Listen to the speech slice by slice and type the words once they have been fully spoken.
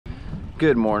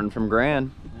Good morning from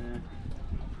Grand.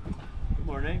 Good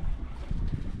morning.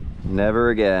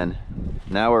 Never again.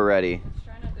 Now we're ready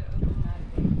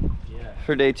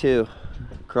for day 2.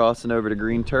 Crossing over to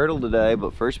Green Turtle today,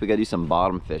 but first we gotta do some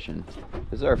bottom fishing.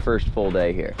 This is our first full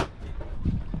day here.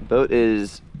 Boat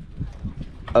is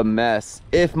a mess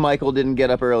if Michael didn't get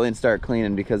up early and start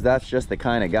cleaning, because that's just the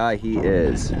kind of guy he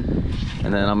is.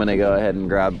 And then I'm gonna go ahead and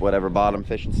grab whatever bottom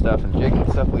fishing stuff and jigging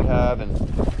stuff we have and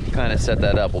kind of set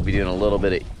that up. We'll be doing a little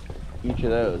bit of each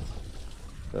of those,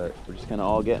 but we're just kind of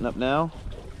all getting up now,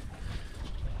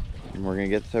 and we're gonna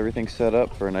get everything set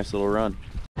up for a nice little run.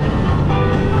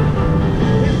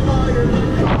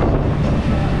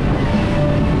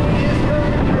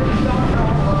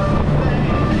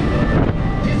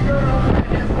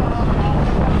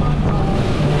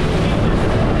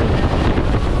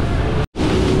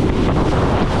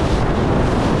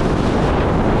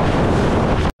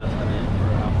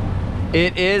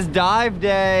 It is dive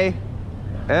day.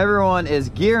 Everyone is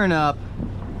gearing up.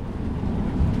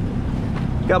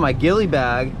 Got my ghillie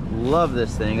bag. Love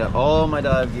this thing. Got all my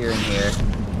dive gear in here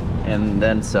and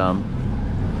then some.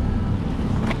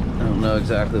 I don't know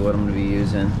exactly what I'm gonna be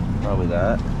using. Probably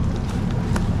that.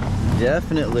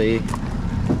 Definitely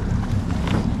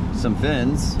some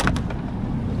fins.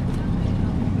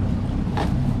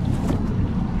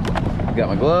 Got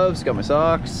my gloves, got my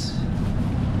socks.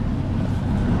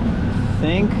 I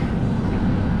think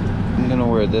I'm gonna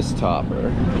wear this topper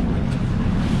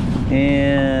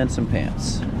and some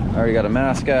pants. I already got a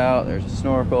mask out, there's a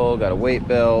snorkel, got a weight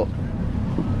belt.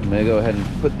 I'm gonna go ahead and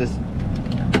put this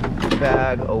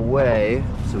bag away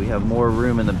so we have more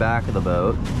room in the back of the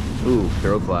boat. Ooh,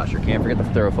 throw flasher, can't forget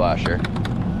the throw flasher.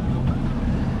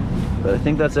 But I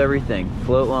think that's everything.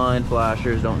 Float line,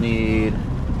 flashers, don't need.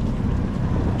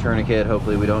 Tourniquet,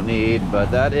 hopefully we don't need,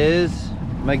 but that is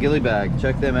my ghillie bag.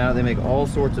 Check them out, they make all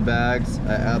sorts of bags.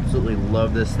 I absolutely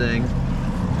love this thing.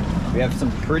 We have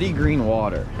some pretty green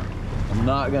water, I'm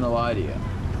not gonna lie to you,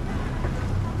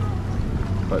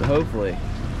 but hopefully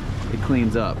it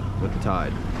cleans up with the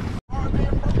tide.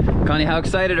 Connie, how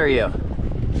excited are you?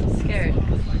 Scared.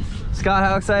 Scott,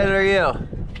 how excited are you?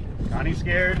 Connie's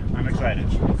scared, I'm excited.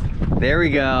 There we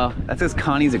go. That's because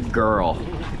Connie's a girl.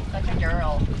 Like a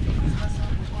girl.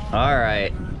 All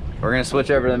right, we're gonna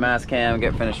switch over to the mass cam,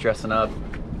 get finished dressing up,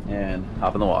 and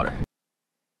hop in the water.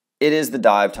 It is the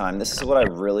dive time. This is what I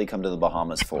really come to the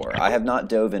Bahamas for. I have not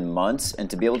dove in months, and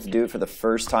to be able to do it for the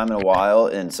first time in a while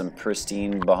in some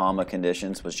pristine Bahama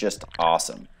conditions was just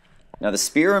awesome. Now the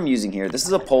spear I'm using here, this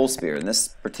is a pole spear, and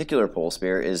this particular pole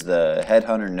spear is the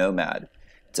Headhunter Nomad.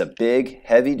 It's a big,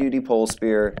 heavy-duty pole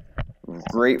spear,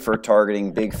 great for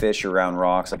targeting big fish around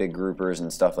rocks, big groupers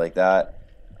and stuff like that.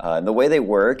 And the way they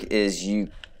work is you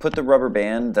put the rubber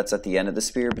band that's at the end of the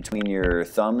spear between your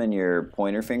thumb and your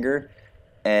pointer finger,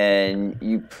 and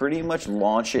you pretty much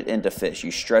launch it into fish. You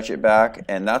stretch it back,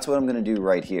 and that's what I'm going to do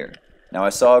right here. Now I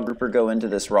saw a grouper go into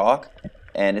this rock,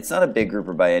 and it's not a big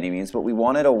grouper by any means, but we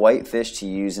wanted a white fish to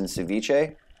use in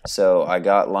ceviche, so I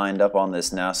got lined up on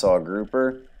this Nassau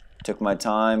grouper, took my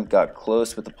time, got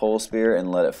close with the pole spear,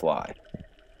 and let it fly.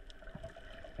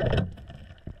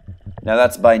 Now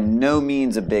that's by no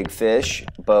means a big fish,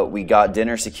 but we got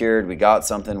dinner secured, we got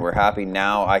something, we're happy.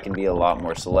 Now I can be a lot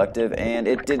more selective, and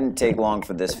it didn't take long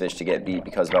for this fish to get beat,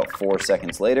 because about 4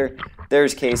 seconds later,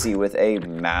 there's Casey with a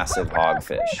massive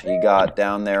hogfish. He got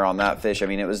down there on that fish, I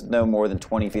mean it was no more than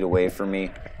 20 feet away from me,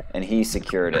 and he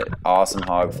secured it. Awesome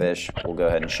hogfish. We'll go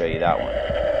ahead and show you that one.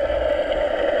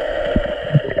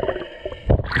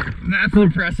 That's an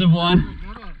impressive one.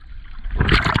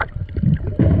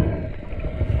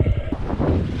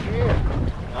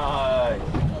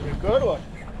 Good one.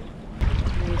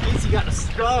 Casey got a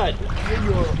stud.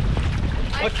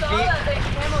 I saw that they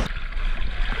camel.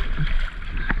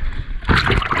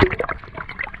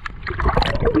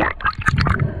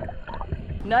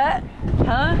 Nut?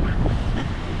 Huh?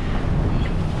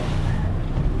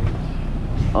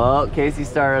 Well, Casey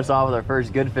started us off with our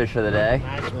first good fish of the day.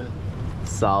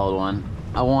 Solid one.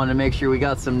 I wanted to make sure we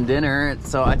got some dinner,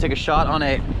 so I took a shot on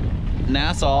a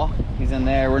Nassau. He's in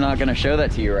there. We're not going to show that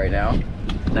to you right now.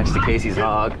 Next to Casey's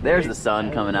hog. There's the sun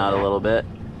coming out a little bit.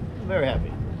 Very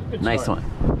happy. Good nice start.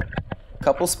 one. A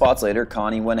couple spots later,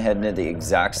 Connie went ahead and did the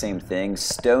exact same thing,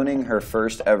 stoning her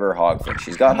first ever hogfish.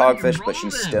 She's got hogfish, but she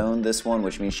stoned this one,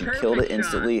 which means she killed it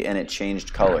instantly and it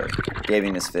changed color,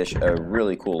 giving this fish a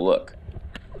really cool look.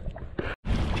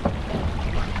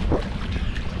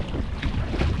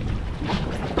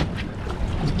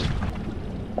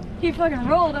 He fucking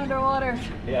rolled underwater.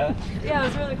 Yeah? Yeah, it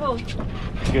was really cool.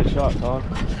 Good shot, Tom.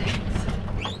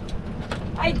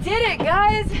 I did it,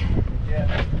 guys!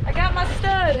 Yeah. I got my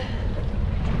stud.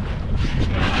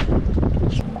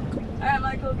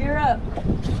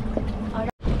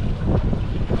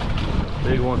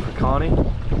 one for Connie.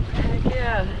 Heck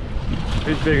yeah.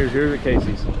 Who's bigger, yours or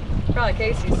Casey's? Probably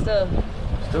Casey's still.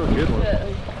 Still a good one. Yeah.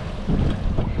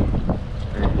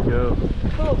 There you go.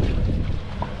 Cool.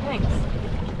 Thanks.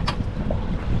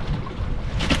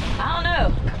 I don't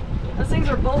know. Those things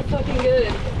are both fucking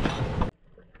good.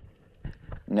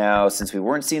 Now, since we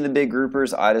weren't seeing the big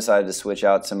groupers, I decided to switch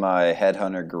out to my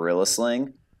Headhunter Gorilla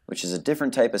Sling, which is a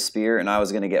different type of spear, and I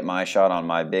was going to get my shot on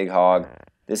my big hog.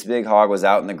 This big hog was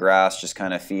out in the grass just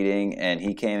kind of feeding, and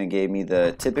he came and gave me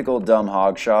the typical dumb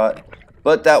hog shot.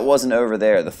 But that wasn't over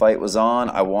there. The fight was on.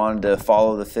 I wanted to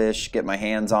follow the fish, get my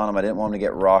hands on him. I didn't want him to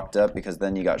get rocked up because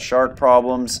then you got shark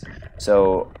problems.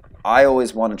 So I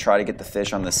always want to try to get the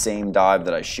fish on the same dive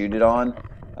that I shoot it on.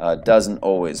 Doesn't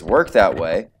always work that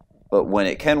way, but when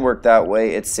it can work that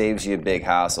way, it saves you a big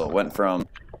hassle. It went from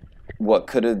what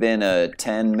could have been a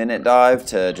 10-minute dive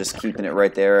to just keeping it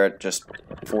right there at just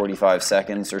 45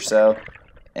 seconds or so.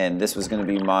 And this was going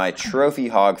to be my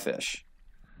trophy hogfish.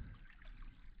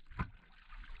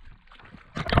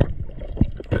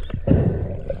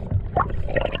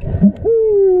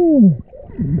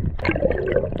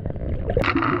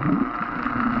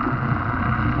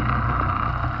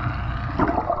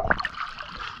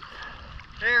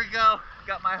 There we go.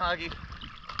 Got my huggy.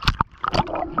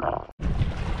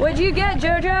 What'd you get,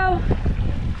 JoJo?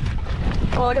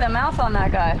 Oh, look at the mouth on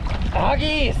that guy.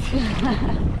 Huggies!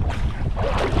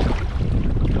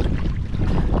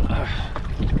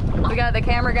 We got the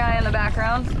camera guy in the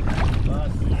background.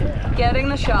 Getting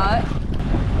the shot.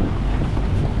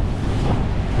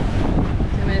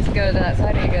 2 minutes to go to that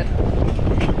side. Are you good?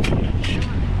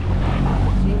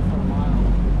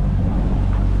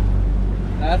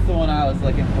 That's the one I was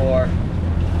looking for.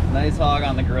 Nice hog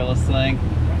on the Gorilla Sling.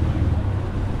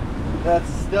 That's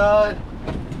a stud.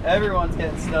 Everyone's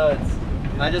getting studs.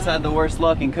 I just had the worst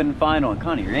luck and couldn't find one.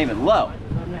 Connie, you're aiming low.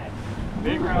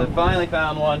 I finally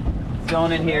found one. It's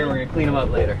going in here. We're gonna clean them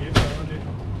up later.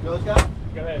 Go, Scott.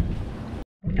 Go ahead.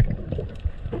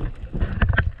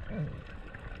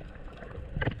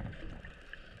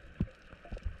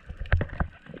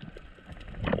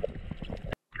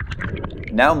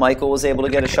 Now Michael was able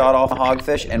to get a shot off a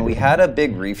hogfish, and we had a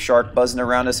big reef shark buzzing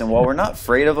around us, and while we're not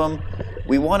afraid of them,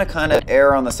 we want to kind of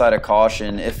err on the side of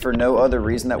caution, if for no other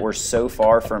reason that we're so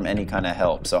far from any kind of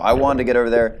help. So I wanted to get over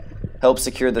there, help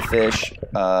secure the fish,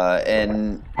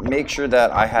 and make sure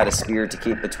that I had a spear to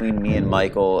keep between me and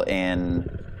Michael and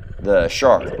the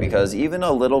shark, because even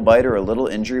a little bite or a little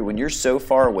injury, when you're so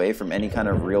far away from any kind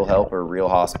of real help or real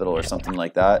hospital or something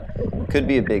like that, could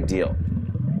be a big deal.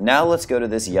 Now let's go to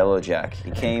this yellowjack. He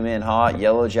came in hot.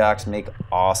 Yellowjacks make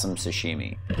awesome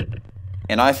sashimi.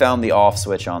 And I found the off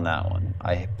switch on that one.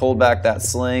 I pulled back that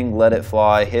sling, let it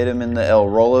fly, hit him in the El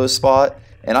Rolo spot,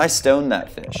 and I stoned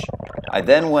that fish. I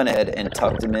then went ahead and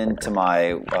tucked him into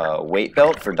my weight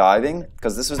belt for diving,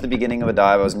 because this was the beginning of a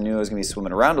dive. I knew I was going to be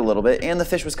swimming around a little bit, and the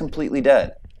fish was completely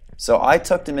dead. So I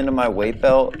tucked him into my weight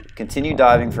belt, continued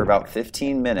diving for about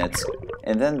 15 minutes,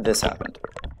 and then this happened.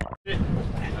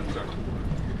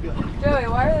 Joey,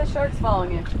 why are the sharks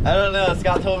following you? I don't know.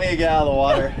 Scott told me to get out of the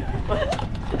water.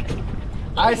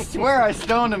 I swear I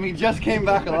stoned him. He just came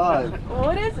back alive.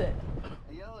 What is it?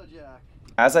 A yellowjack.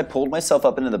 As I pulled myself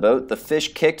up into the boat, the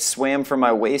fish kicked, swam from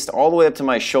my waist all the way up to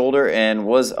my shoulder, and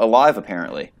was alive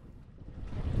apparently.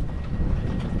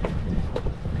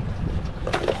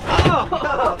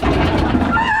 Oh!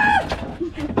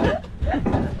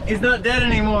 He's not dead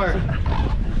anymore.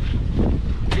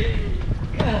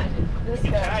 God, this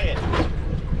guy.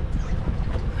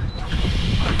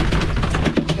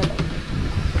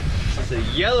 It's a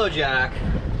yellowjack.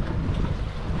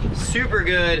 Super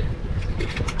good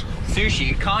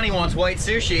sushi. Connie wants white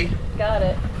sushi. Got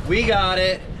it. We got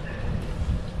it.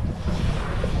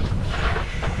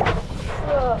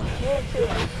 Oh, where to?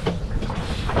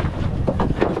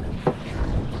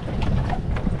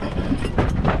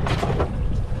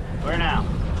 Where now?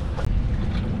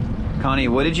 Connie,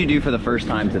 what did you do for the first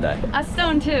time today? I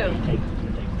stoned too.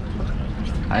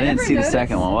 I didn't never see the noticed.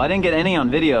 second one. Well, I didn't get any on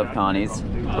video of Connie's,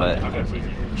 but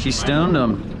she stoned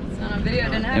them. It's not on video,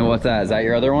 didn't have And what's that? Is that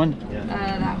your other one?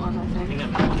 that one, I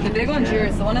think. The big one's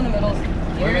yours, the one in the middle is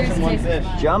yours. Tastes mine.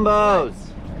 Jumbos!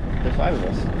 There's 5 of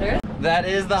us. There? That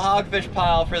is the hogfish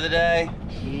pile for the day.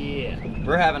 Yeah.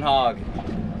 We're having hog.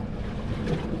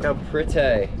 Look how pretty.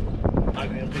 I'm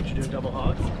gonna picture doing double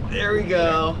hogs. There we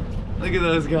go. Look at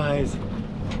those guys.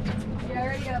 Yeah, I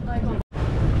already got Michael.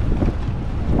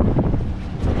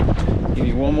 Give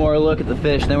you one more look at the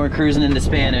fish, then we're cruising into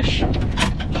Spanish.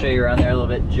 Show you around there a little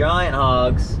bit. Giant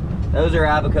hogs. Those are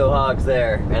abaco hogs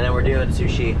there. And then we're doing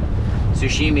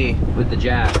sushimi with the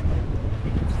jack.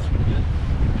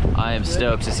 I am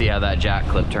stoked to see how that jack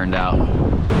clip turned out.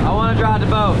 I want to drive the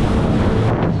boat.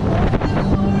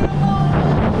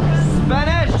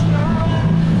 Spanish!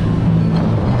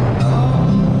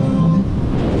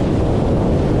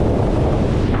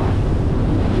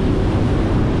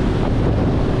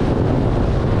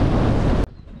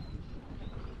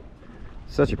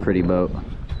 Such a pretty boat.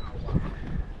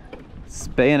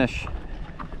 Spanish.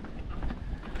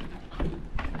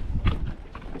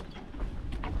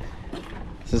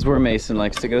 This is where Mason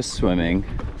likes to go swimming.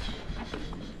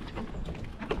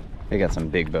 They got some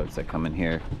big boats that come in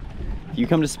here. If you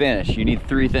come to Spanish, you need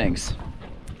 3 things.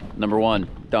 Number 1,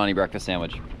 Donnie breakfast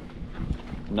sandwich.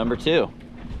 Number 2,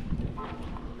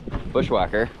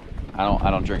 bushwhacker. I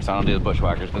don't drink, so I don't do the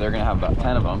bushwhackers, but they're gonna have about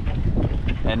 10 of them.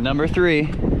 And number 3,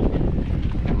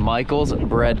 Michael's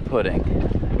bread pudding.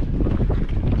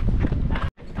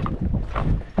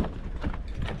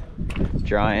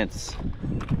 Giants.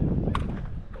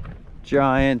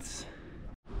 Giants.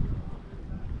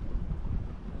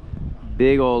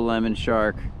 Big old lemon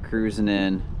shark cruising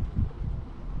in.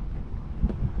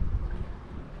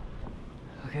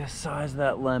 Look at the size of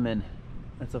that lemon.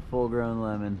 That's a full-grown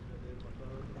lemon.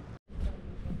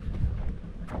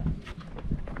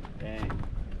 Dang.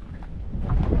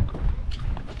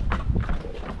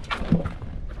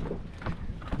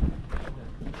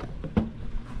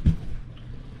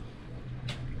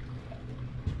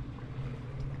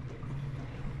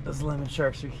 Those lemon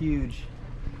sharks are huge.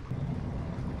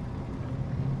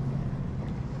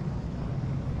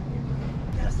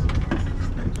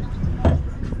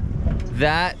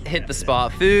 That hit the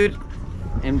spot. Food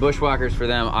and bushwhackers for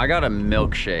them. I got a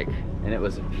milkshake and it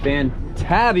was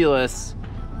fantabulous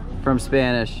from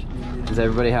Spanish. Does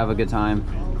everybody have a good time?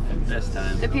 This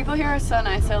time. The people here are so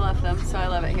nice. I love them, so I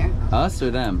love it here. Us or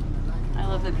them? I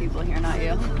love the people here, not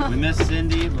you. We miss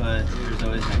Cindy, but there's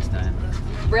always next time.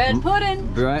 Bread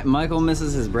pudding. Right, Michael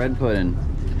misses his bread pudding.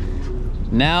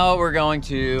 Now we're going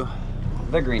to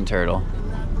the green turtle.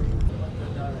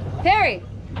 Harry!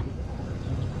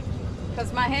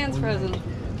 Because my hand's frozen.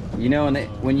 You know,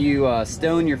 when you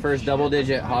stone your first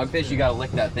double-digit hogfish, you gotta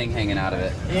lick that thing hanging out of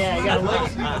it. Yeah, you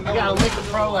gotta lick the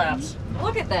prolapse.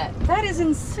 Look at that. That is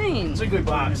insane. It's a good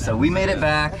box. So we made it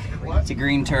back to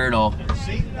green turtle.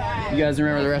 You guys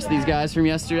remember the rest of these guys from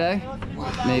yesterday?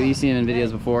 Maybe you've seen them in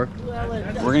videos before.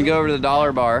 We're gonna go over to the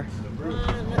Dollar Bar,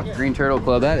 Green Turtle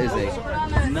Club. That is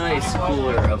a nice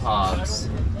cooler of hogs.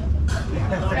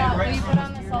 Will you put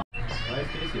on the salt?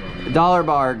 Dollar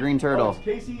Bar, Green Turtle.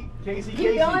 Casey.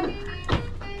 Keep going.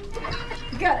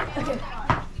 You got it. Okay.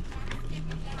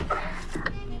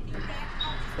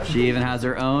 She even has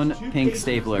her own pink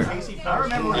stapler. I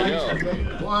remember when I used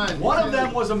to one of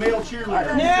them was a male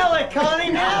cheerleader. Nail it,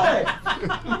 Connie, nail it!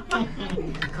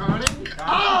 Connie?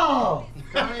 Oh!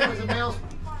 Connie was a male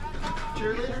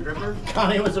cheerleader?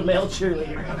 Connie was a male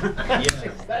cheerleader.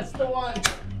 Yes, that's the one.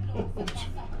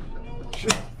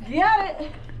 Got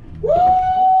it.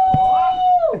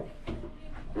 Woo!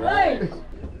 Right.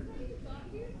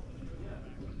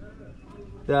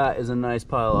 That is a nice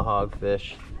pile of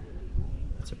hogfish.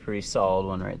 That's a pretty solid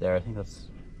one right there. I think that's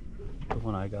the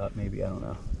one I got, maybe, I don't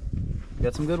know. We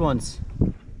got some good ones.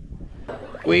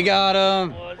 We got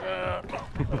them.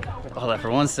 Hold that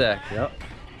for 1 sec. Yep.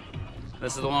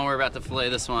 This is the one we're about to fillet.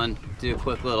 This one, do a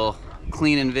quick little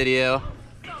cleaning video.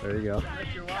 There you go.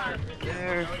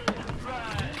 There.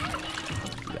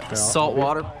 Salt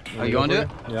water. Oh, you want to do it?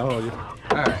 Yeah, I'll hold you.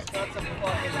 All right.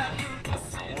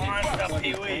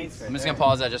 I'm just gonna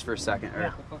pause that just for a second.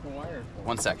 Or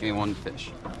 1 sec, give me one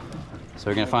fish. So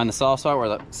we're gonna find the soft spot where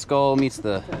the skull meets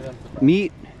the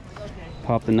meat.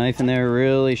 Pop the knife in there,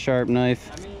 really sharp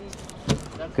knife.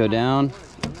 Go down,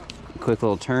 quick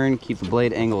little turn, keep the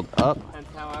blade angled up.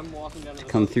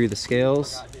 Come through the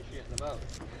scales.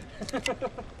 God,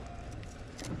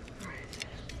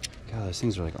 those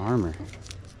things are like armor.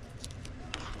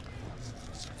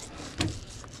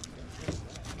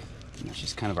 And that's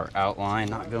just kind of our outline,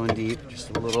 not going deep,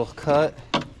 just a little cut.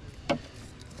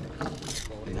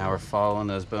 And now we're following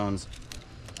those bones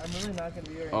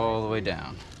all the way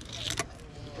down.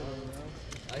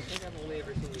 I think I've only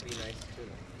ever seen you be nice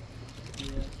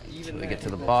to So we get to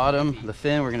the bottom, the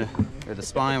fin, or the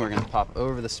spine, we're gonna pop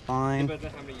over the spine. how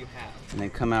many you have. And then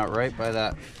come out right by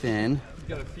that fin. You've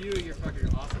got a few, you're fucking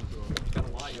awesome to them. You've got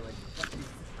a lot, you're like,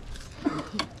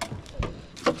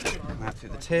 Come out through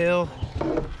the tail.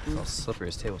 It's all slippery,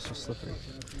 his tail's so slippery.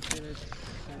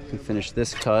 You can finish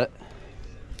this cut.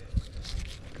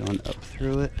 Going up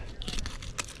through it.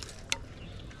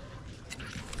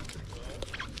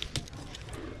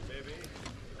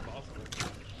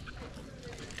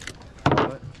 I'm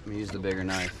gonna use the bigger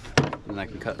knife. and I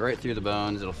can cut right through the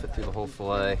bones. It'll fit through the whole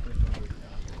fillet.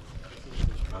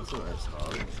 That's a nice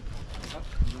hog.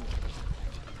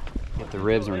 Get the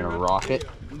ribs, and we're gonna rock it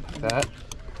like that.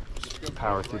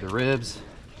 Power through the ribs.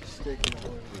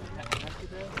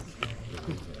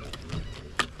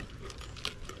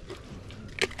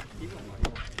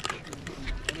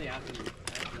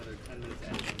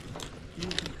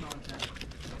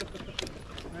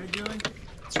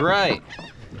 That's right.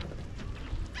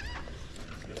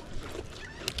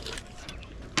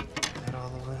 That all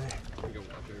the way.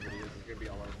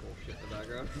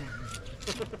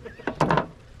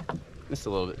 Just a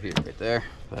little bit here, right there,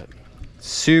 but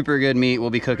super good meat. We'll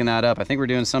be cooking that up. I think we're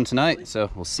doing some tonight, so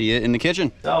we'll see you in the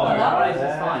kitchen. Oh, our rice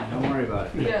is fine. Don't worry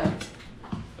about it. Yeah.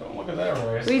 Don't look at that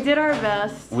rice. We did our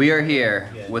best. We are here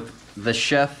with the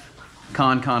chef,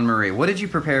 Con Marie. What did you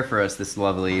prepare for us this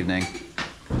lovely evening?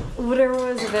 Whatever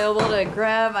was available to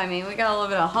grab. I mean, we got a little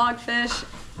bit of hogfish.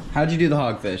 How'd you do the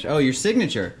hogfish? Oh, your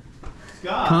signature.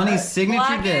 Connie's signature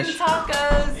Blackened dish.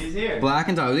 tacos. He's here. Black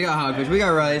and tacos. We got hogfish. We got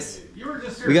rice.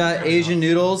 We got Asian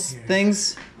noodles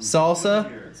things,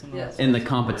 salsa, Yes. in the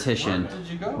competition.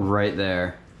 Right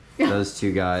there. Those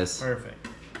two guys. Perfect.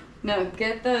 No,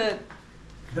 get the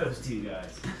Those two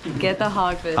guys.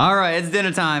 hogfish. All right, it's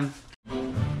dinner time.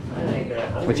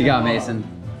 What you got, Mason?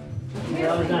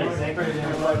 That was nice. Thank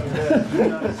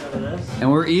you.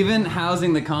 And we're even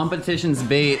housing the competition's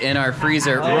bait in our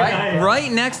freezer,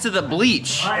 right next to the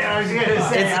bleach. I was gonna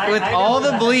say. It's with all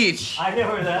the bleach. I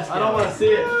know where that's. I don't want to see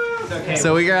it. It's okay.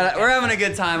 So we're having a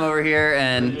good time over here,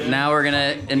 and now we're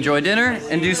gonna enjoy dinner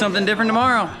and do something different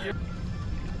tomorrow.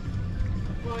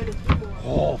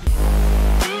 Oh.